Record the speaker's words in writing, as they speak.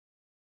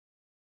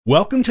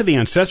Welcome to the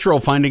Ancestral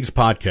Findings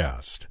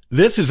Podcast.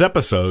 This is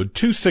episode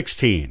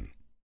 216.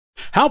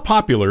 How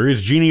popular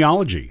is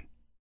genealogy?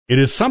 It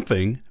is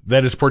something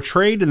that is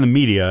portrayed in the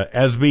media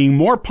as being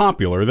more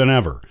popular than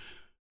ever.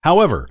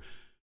 However,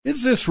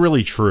 is this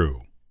really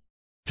true?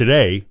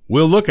 Today,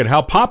 we'll look at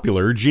how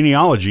popular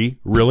genealogy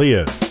really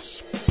is.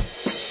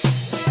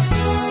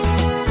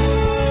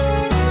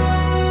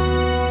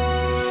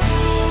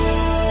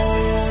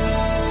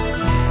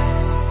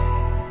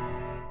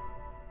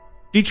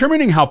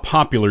 Determining how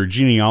popular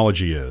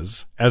genealogy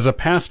is, as a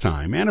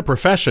pastime and a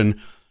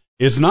profession,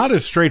 is not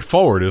as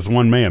straightforward as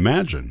one may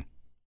imagine.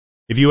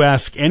 If you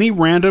ask any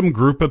random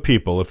group of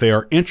people if they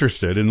are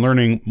interested in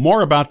learning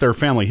more about their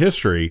family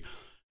history,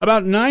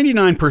 about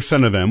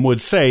 99% of them would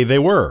say they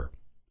were.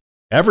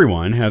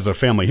 Everyone has a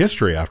family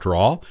history, after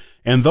all,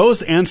 and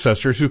those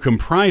ancestors who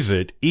comprise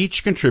it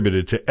each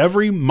contributed to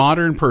every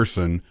modern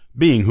person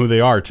being who they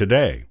are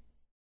today.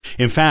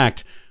 In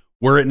fact,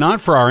 were it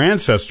not for our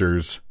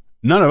ancestors,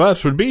 none of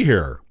us would be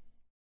here.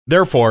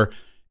 Therefore,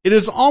 it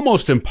is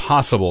almost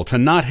impossible to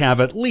not have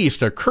at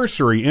least a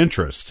cursory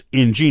interest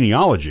in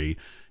genealogy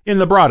in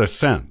the broadest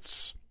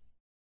sense.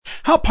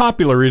 How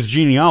popular is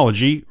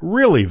genealogy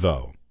really,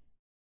 though?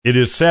 It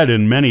is said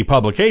in many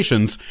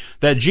publications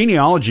that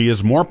genealogy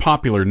is more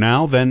popular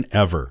now than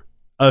ever,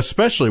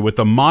 especially with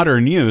the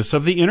modern use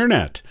of the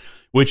internet,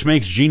 which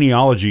makes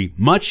genealogy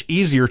much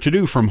easier to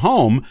do from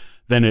home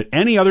than at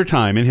any other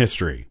time in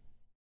history.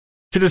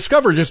 To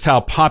discover just how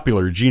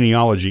popular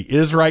genealogy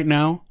is right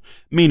now,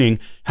 meaning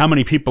how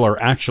many people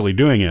are actually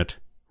doing it,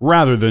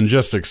 rather than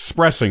just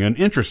expressing an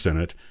interest in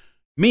it,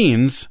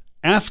 means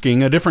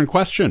asking a different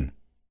question.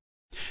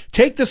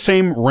 Take the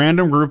same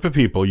random group of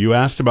people you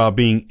asked about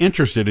being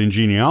interested in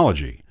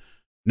genealogy.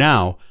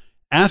 Now,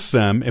 ask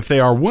them if they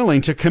are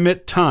willing to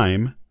commit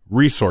time,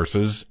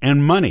 resources,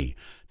 and money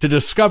to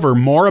discover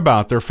more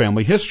about their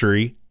family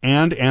history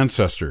and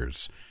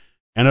ancestors.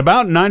 And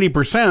about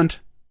 90%,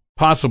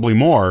 possibly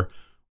more,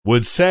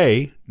 would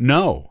say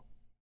no.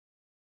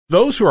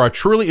 Those who are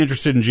truly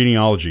interested in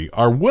genealogy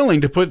are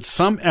willing to put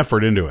some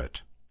effort into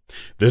it.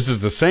 This is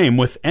the same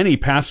with any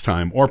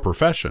pastime or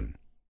profession.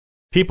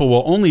 People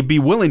will only be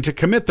willing to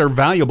commit their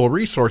valuable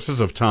resources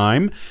of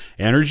time,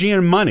 energy,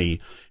 and money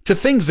to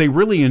things they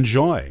really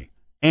enjoy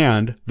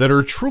and that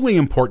are truly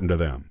important to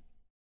them.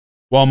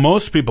 While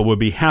most people would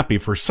be happy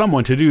for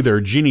someone to do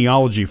their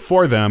genealogy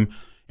for them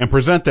and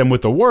present them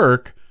with the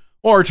work,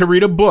 or to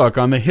read a book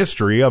on the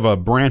history of a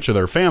branch of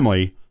their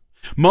family,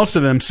 most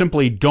of them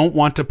simply don't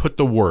want to put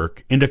the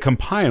work into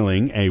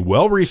compiling a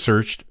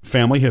well-researched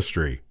family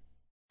history.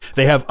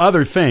 They have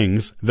other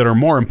things that are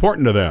more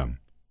important to them.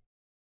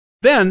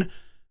 Then,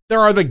 there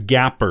are the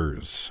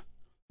gappers.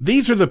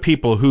 These are the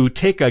people who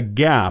take a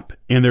gap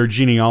in their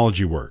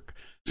genealogy work,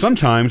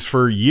 sometimes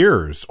for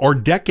years or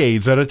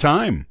decades at a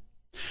time.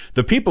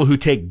 The people who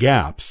take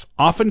gaps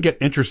often get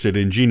interested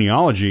in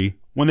genealogy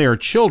when they are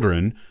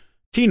children,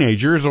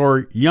 teenagers,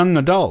 or young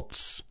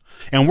adults,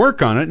 and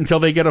work on it until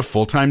they get a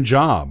full-time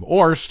job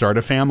or start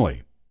a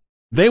family.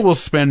 They will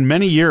spend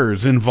many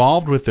years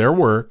involved with their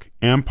work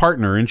and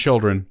partner and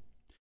children.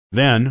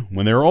 Then,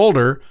 when they're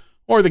older,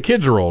 or the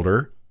kids are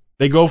older,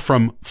 they go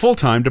from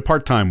full-time to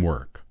part-time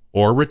work,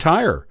 or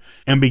retire,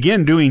 and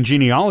begin doing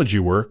genealogy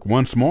work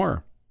once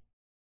more.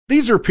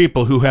 These are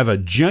people who have a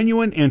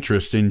genuine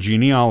interest in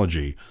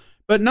genealogy,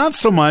 but not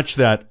so much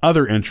that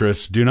other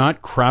interests do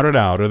not crowd it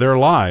out of their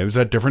lives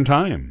at different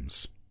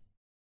times.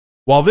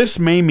 While this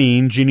may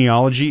mean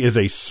genealogy is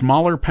a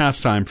smaller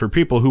pastime for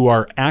people who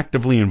are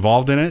actively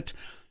involved in it,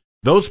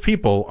 those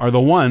people are the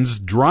ones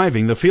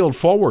driving the field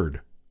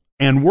forward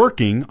and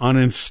working on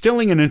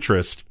instilling an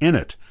interest in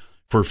it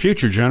for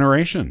future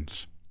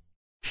generations.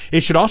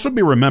 It should also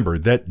be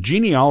remembered that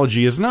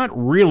genealogy is not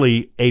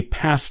really a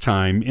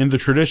pastime in the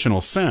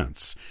traditional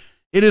sense.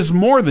 It is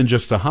more than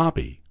just a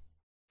hobby.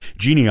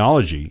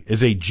 Genealogy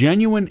is a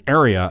genuine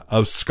area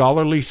of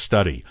scholarly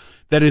study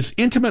that is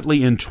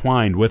intimately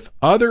entwined with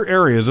other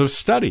areas of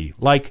study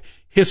like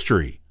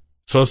history,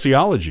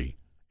 sociology,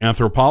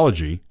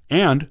 anthropology,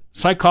 and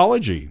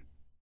psychology.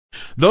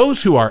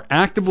 Those who are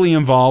actively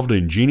involved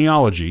in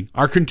genealogy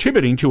are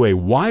contributing to a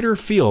wider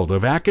field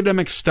of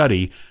academic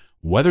study,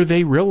 whether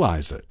they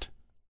realize it.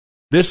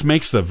 This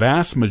makes the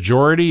vast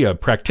majority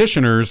of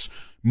practitioners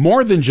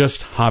more than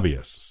just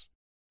hobbyists.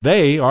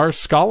 They are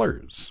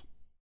scholars.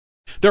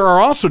 There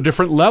are also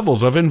different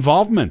levels of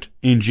involvement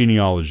in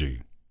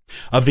genealogy.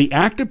 Of the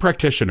active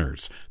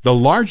practitioners, the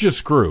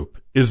largest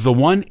group is the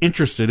one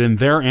interested in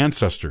their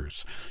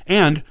ancestors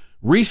and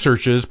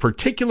researches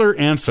particular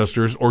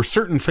ancestors or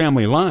certain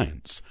family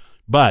lines,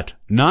 but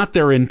not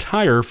their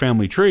entire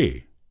family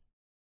tree.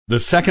 The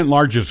second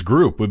largest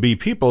group would be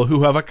people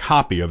who have a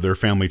copy of their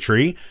family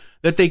tree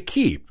that they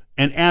keep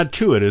and add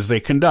to it as they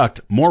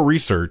conduct more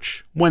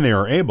research when they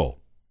are able.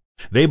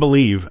 They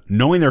believe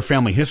knowing their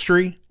family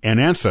history and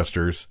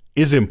ancestors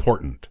is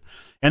important,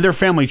 and their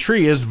family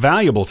tree is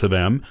valuable to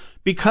them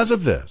because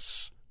of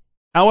this.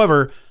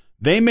 However,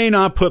 they may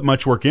not put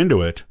much work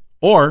into it,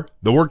 or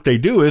the work they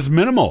do is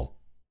minimal.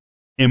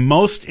 In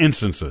most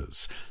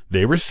instances,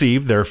 they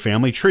received their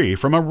family tree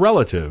from a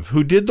relative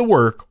who did the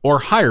work or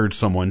hired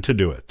someone to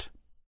do it.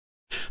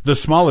 The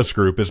smallest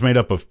group is made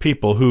up of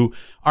people who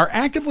are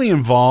actively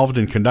involved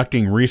in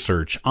conducting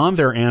research on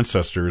their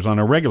ancestors on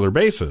a regular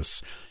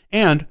basis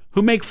and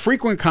who make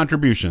frequent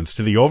contributions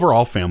to the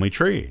overall family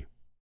tree.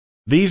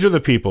 These are the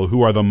people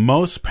who are the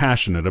most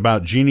passionate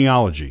about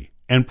genealogy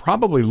and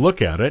probably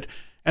look at it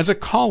as a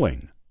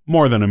calling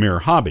more than a mere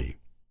hobby.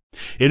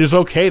 It is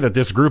okay that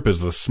this group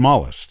is the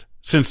smallest,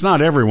 since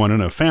not everyone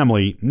in a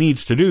family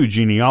needs to do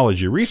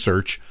genealogy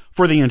research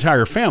for the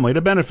entire family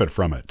to benefit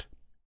from it.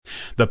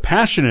 The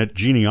passionate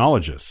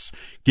genealogists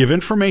give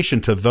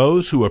information to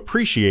those who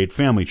appreciate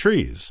family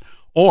trees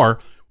or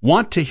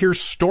want to hear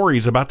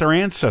stories about their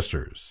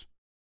ancestors.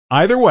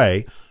 Either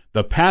way,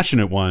 the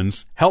passionate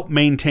ones help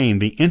maintain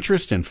the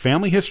interest in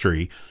family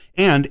history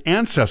and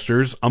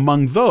ancestors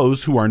among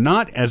those who are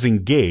not as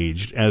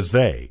engaged as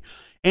they,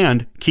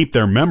 and keep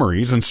their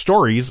memories and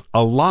stories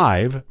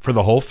alive for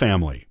the whole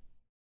family.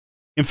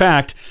 In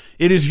fact,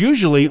 it is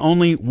usually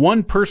only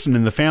one person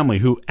in the family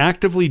who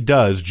actively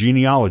does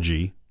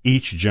genealogy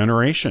each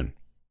generation.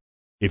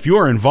 If you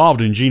are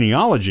involved in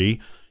genealogy,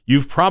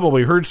 you've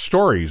probably heard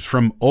stories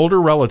from older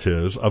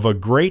relatives of a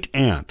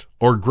great-aunt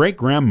or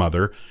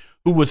great-grandmother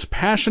who was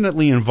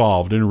passionately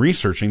involved in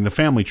researching the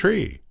family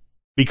tree.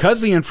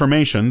 Because the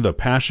information the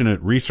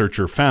passionate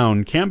researcher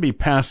found can be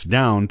passed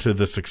down to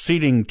the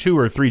succeeding 2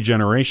 or 3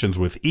 generations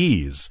with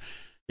ease,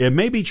 it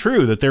may be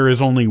true that there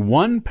is only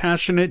one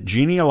passionate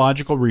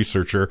genealogical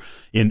researcher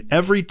in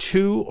every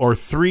 2 or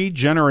 3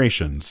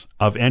 generations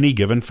of any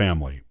given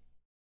family.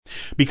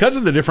 Because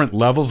of the different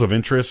levels of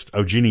interest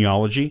of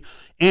genealogy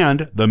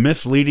and the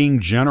misleading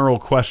general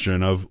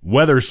question of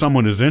whether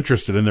someone is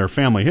interested in their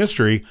family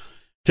history,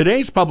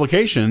 today's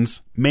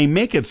publications may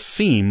make it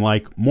seem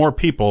like more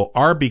people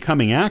are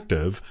becoming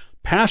active,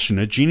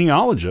 passionate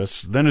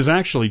genealogists than is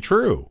actually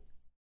true.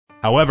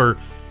 However,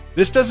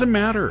 this doesn't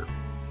matter.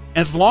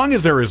 As long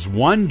as there is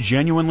one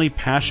genuinely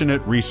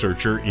passionate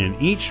researcher in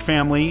each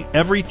family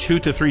every 2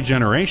 to 3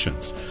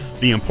 generations,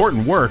 the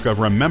important work of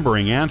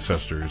remembering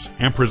ancestors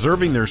and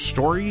preserving their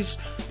stories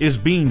is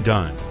being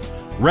done,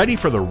 ready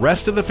for the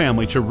rest of the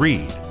family to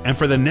read and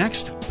for the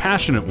next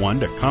passionate one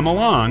to come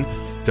along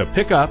to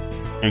pick up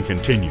and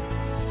continue.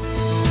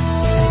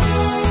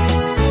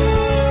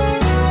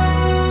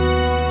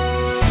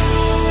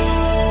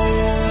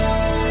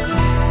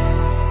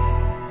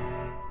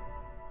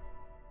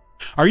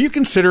 Are you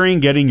considering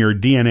getting your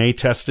DNA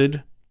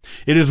tested?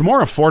 It is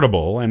more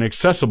affordable and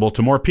accessible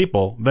to more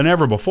people than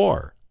ever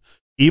before.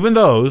 Even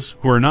those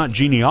who are not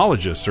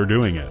genealogists are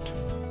doing it.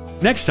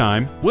 Next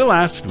time, we'll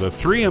ask the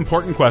 3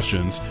 important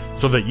questions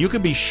so that you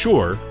can be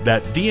sure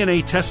that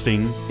DNA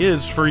testing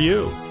is for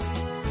you.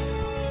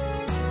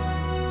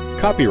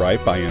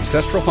 Copyright by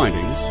Ancestral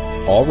Findings,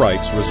 all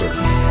rights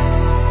reserved.